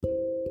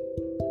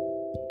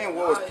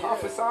what was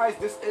prophesized,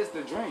 this is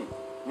the dream.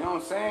 You know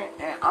what I'm saying?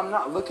 And I'm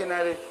not looking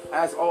at it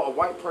as, oh, a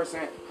white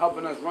person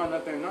helping us run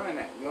nothing, none of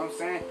that. You know what I'm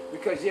saying?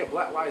 Because, yeah,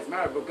 Black Lives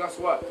Matter, but guess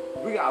what?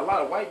 We got a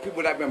lot of white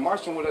people that have been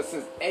marching with us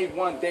since day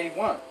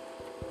one.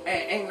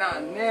 And ain't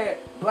nothing there.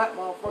 Black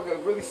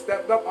motherfuckers really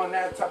stepped up on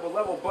that type of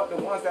level, but the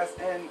ones that's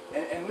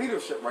in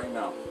leadership right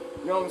now.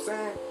 You know what I'm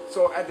saying?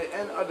 So at the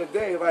end of the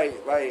day,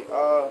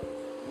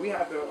 we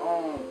have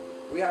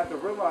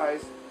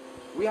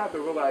to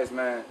realize,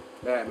 man,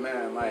 that,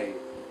 man, like,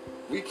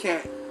 we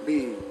can't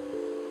be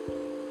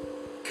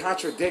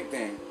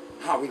contradicting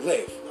how we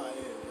live.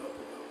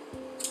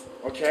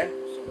 Okay?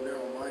 So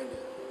narrow-minded.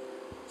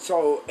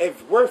 So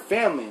if we're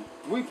family,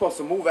 we supposed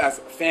to move as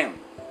a family.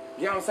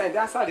 You know what I'm saying?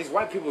 That's how these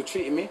white people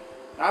treating me.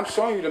 I'm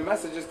showing you the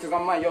messages because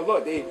I'm like, yo,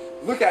 look, they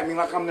look at me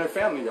like I'm their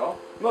family, y'all.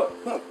 Look,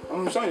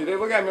 I'm showing you. They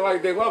look at me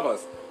like they love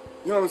us.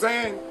 You know what I'm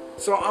saying?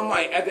 So I'm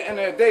like, at the end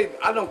of the day,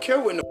 I don't care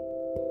what no